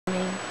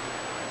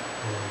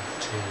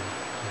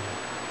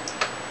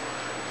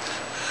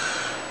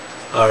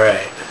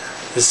Alright,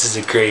 this is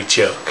a great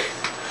joke.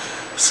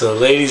 So the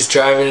lady's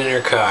driving in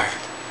her car,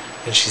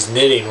 and she's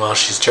knitting while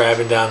she's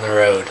driving down the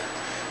road.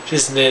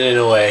 Just knitting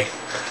away.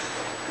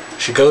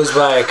 She goes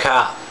by a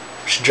cop.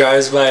 She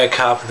drives by a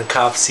cop, and the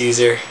cop sees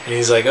her, and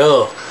he's like,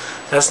 oh,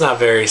 that's not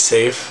very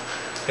safe.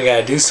 I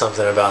gotta do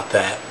something about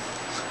that.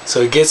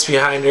 So he gets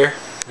behind her,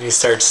 and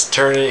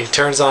he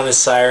turns on his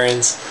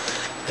sirens,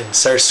 and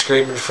starts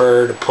screaming for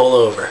her to pull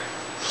over.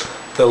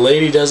 The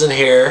lady doesn't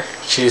hear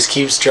her. She just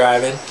keeps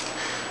driving,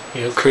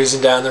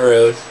 cruising down the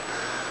road.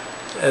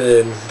 And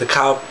then the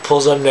cop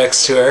pulls up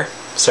next to her,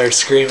 starts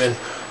screaming,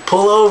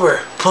 pull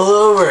over, pull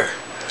over.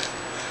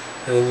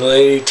 And then the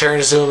lady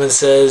turns to him and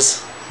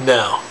says,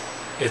 no,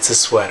 it's a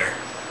sweater.